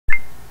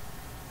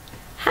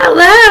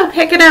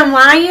Pick it 'em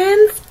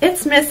Lions,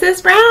 it's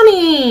Mrs.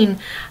 Browning.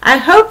 I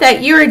hope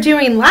that you are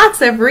doing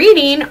lots of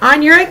reading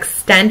on your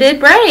extended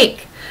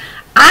break.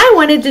 I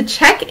wanted to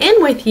check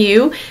in with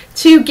you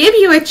to give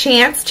you a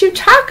chance to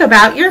talk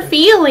about your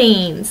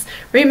feelings.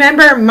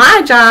 Remember,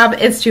 my job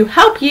is to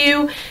help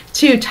you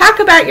to talk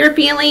about your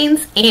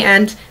feelings,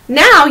 and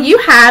now you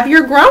have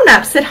your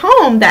grown-ups at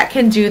home that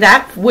can do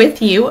that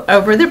with you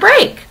over the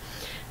break.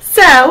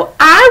 So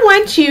I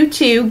want you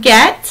to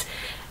get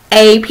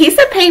a piece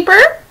of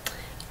paper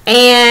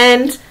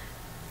and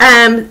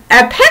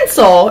a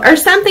pencil or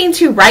something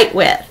to write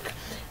with.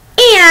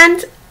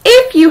 And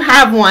if you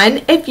have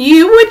one, if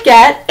you would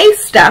get a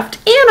stuffed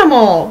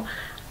animal.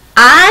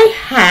 I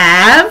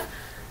have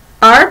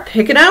our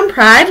Pick it 'em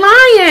Pride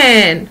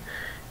lion.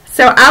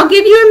 So I'll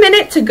give you a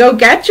minute to go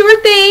get your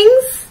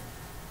things.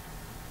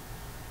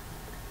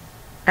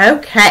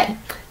 Okay.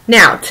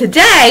 Now,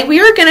 today we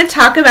are going to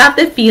talk about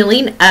the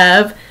feeling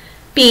of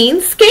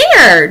being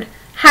scared.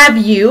 Have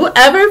you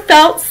ever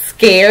felt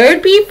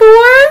scared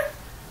before?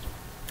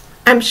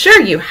 I'm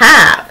sure you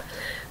have.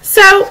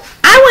 So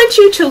I want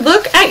you to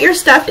look at your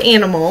stuffed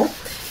animal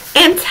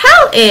and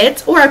tell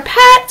it, or a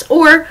pet,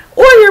 or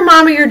your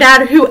mom or your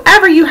dad, or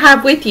whoever you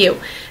have with you,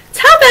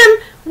 tell them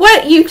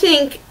what you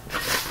think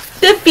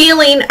the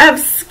feeling of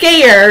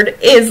scared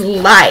is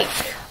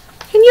like.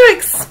 Can you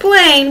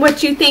explain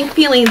what you think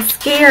feeling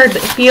scared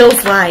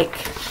feels like?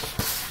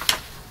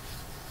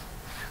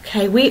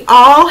 Okay, we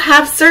all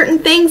have certain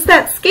things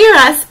that scare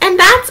us, and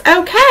that's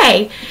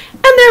okay.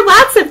 And there are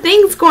lots of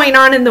things going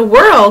on in the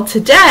world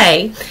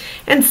today,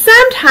 and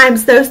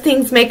sometimes those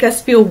things make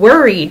us feel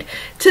worried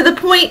to the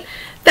point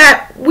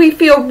that we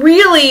feel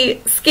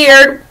really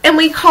scared, and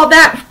we call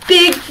that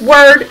big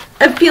word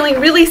of feeling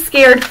really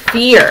scared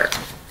fear.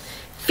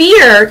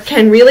 Fear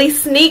can really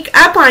sneak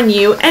up on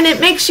you, and it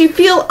makes you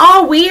feel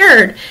all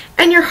weird,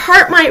 and your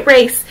heart might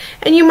race,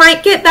 and you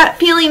might get that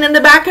feeling in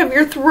the back of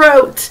your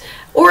throat,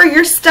 or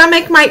your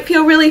stomach might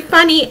feel really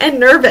funny and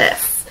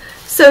nervous.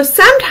 So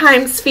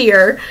sometimes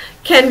fear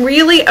can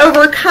really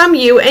overcome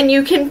you, and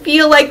you can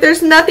feel like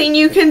there's nothing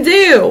you can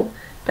do.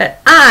 But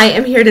I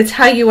am here to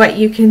tell you what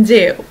you can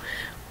do.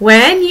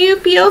 When you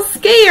feel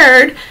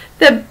scared,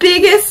 the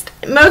biggest,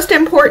 most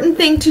important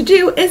thing to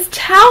do is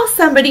tell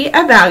somebody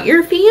about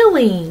your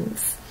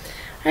feelings.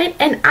 Right?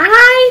 And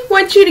I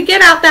want you to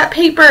get out that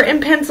paper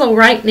and pencil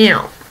right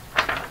now.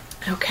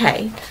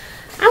 Okay.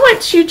 I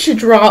want you to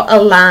draw a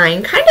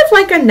line, kind of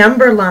like a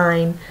number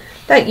line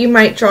that you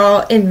might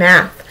draw in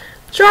math.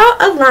 Draw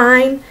a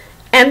line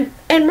and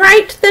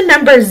write the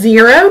number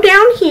 0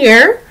 down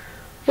here,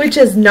 which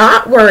is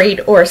not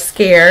worried or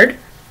scared.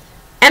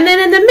 And then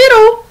in the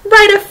middle,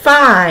 write a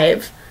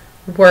 5,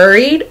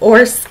 worried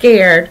or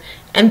scared.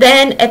 And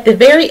then at the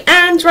very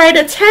end, write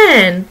a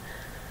 10,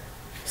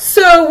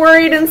 so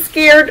worried and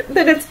scared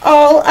that it's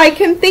all I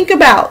can think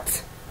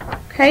about.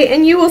 Okay,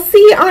 and you will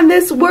see on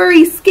this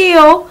worry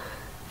scale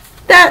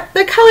that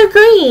the color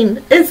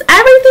green is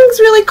everything's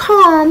really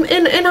calm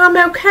and I'm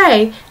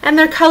okay. And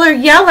the color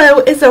yellow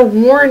is a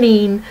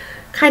warning,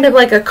 kind of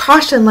like a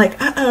caution,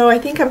 like, uh-oh, I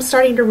think I'm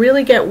starting to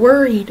really get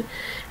worried.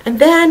 And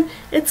then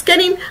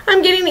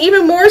I'm getting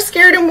even more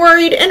scared and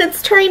worried, and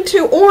it's turning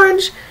to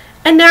orange,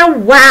 and now,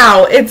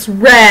 wow, it's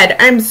red.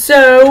 I'm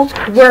so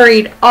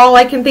worried. All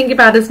I can think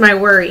about is my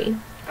worry.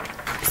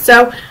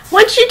 So I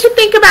want you to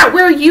think about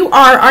where you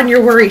are on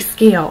your worry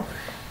scale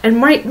and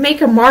might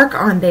make a mark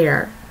on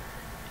there.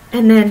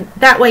 And then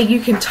that way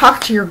you can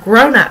talk to your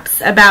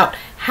grown-ups about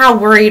how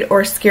worried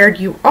or scared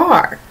you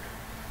are.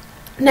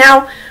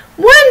 Now,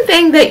 one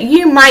thing that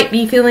you might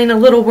be feeling a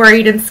little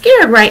worried and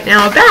scared right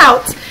now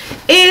about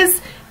is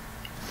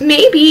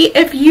maybe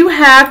if you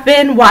have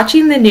been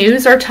watching the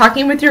news or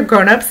talking with your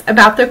grown-ups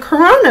about the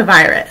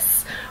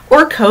coronavirus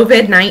or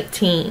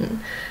COVID-19.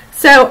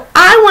 So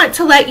I want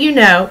to let you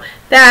know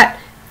that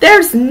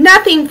there's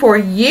nothing for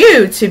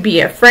you to be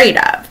afraid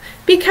of,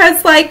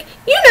 because, like,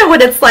 you know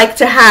what it's like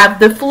to have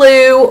the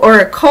flu or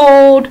a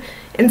cold,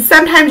 and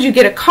sometimes you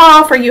get a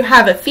cough or you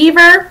have a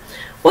fever.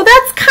 Well,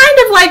 that's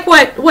kind of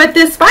like what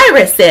this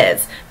virus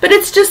is, but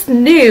it's just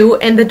new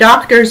and the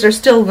doctors are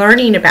still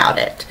learning about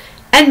it.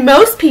 And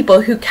most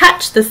people who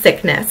catch the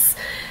sickness,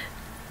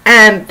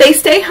 they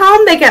stay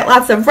home, they get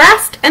lots of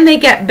rest, and they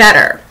get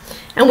better.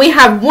 And we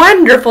have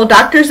wonderful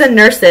doctors and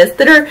nurses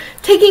that are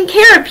taking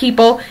care of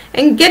people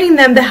and getting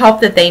them the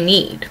help that they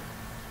need.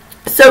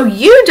 So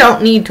you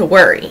don't need to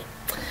worry.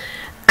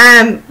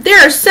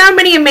 There are so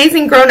many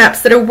amazing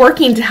grown-ups that are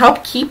working to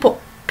help keep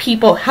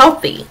people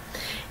healthy.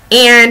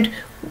 And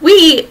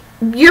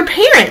your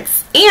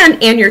parents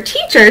and your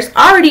teachers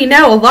already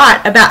know a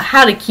lot about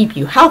how to keep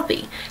you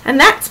healthy. And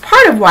that's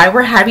part of why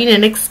we're having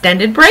an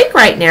extended break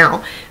right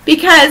now,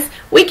 because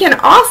we can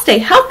all stay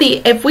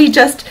healthy if we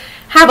just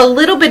have a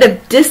little bit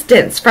of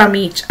distance from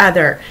each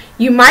other.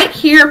 You might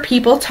hear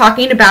people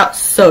talking about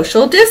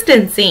social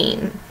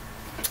distancing.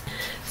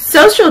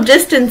 Social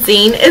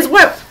distancing is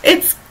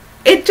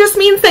it just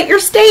means that you're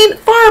staying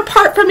far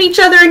apart from each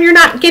other and you're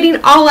not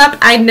getting all up.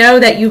 I know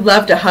that you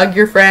love to hug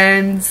your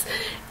friends,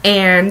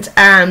 and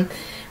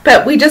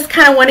but we just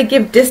kind of want to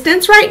give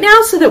distance right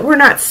now so that we're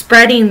not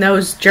spreading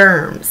those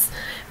germs,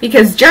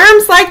 because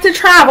germs like to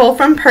travel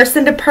from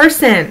person to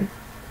person.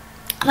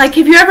 Like,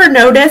 have you ever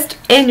noticed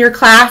in your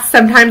class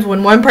sometimes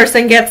when one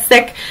person gets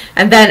sick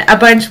and then a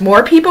bunch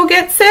more people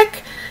get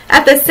sick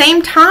at the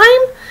same time?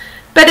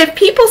 But if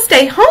people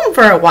stay home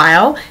for a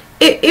while,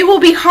 it will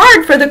be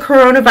hard for the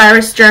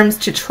coronavirus germs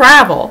to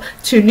travel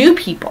to new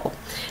people.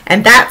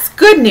 And that's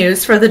good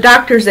news for the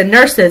doctors and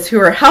nurses who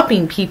are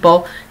helping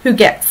people who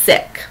get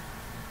sick.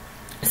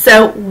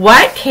 So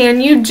what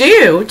can you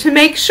do to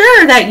make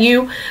sure that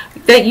you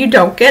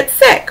don't get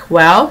sick?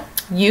 Well,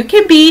 you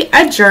can be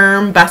a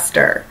germ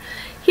buster.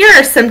 Here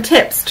are some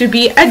tips to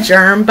be a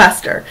germ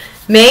buster.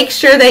 Make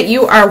sure that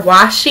you are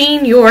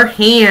washing your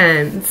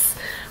hands.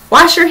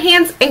 Wash your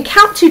hands and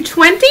count to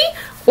 20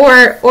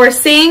 or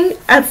sing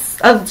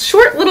a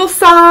short little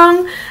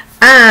song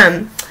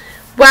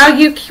while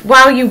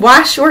you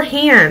wash your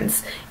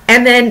hands.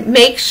 And then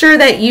make sure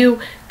that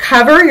you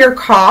cover your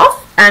cough.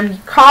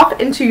 Cough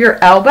into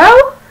your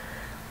elbow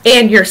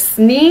and your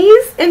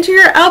sneeze into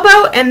your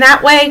elbow, and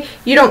that way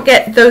you don't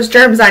get those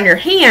germs on your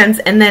hands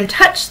and then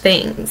touch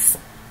things.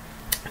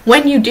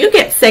 When you do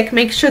get sick,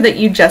 make sure that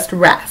you just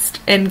rest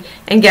and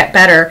get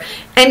better.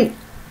 And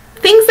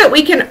things that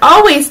we can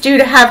always do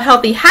to have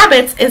healthy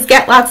habits is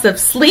get lots of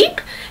sleep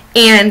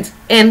and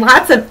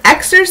lots of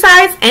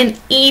exercise and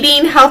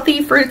eating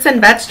healthy fruits and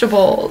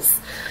vegetables.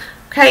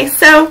 Okay,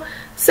 so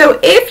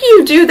if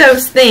you do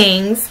those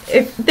things,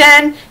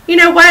 then you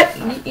know what?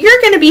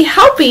 You're going to be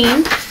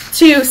helping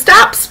to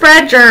stop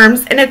spread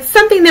germs, and it's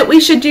something that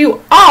we should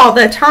do all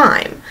the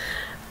time.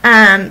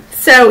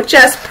 So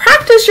just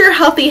practice your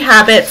healthy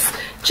habits.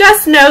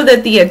 Just know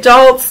that the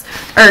adults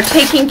are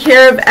taking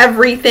care of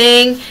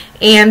everything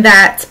and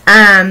that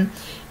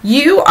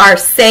you are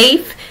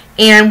safe,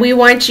 and we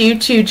want you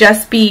to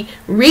just be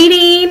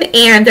reading,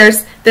 and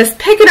there's this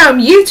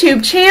Picadome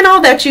YouTube channel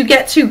that you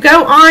get to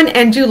go on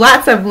and do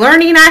lots of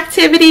learning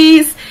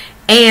activities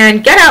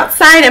and get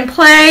outside and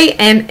play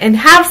and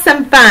have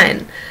some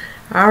fun.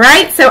 All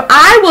right, so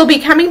I will be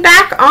coming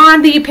back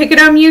on the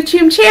Picadome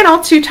YouTube channel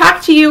to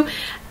talk to you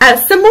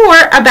some more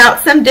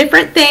about some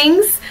different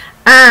things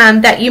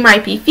that you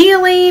might be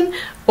feeling,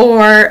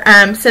 or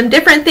some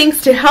different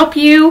things to help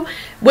you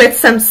with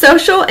some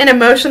social and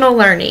emotional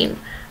learning.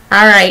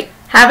 All right,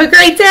 have a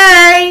great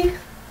day.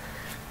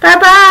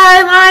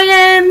 Bye-bye,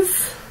 Lions.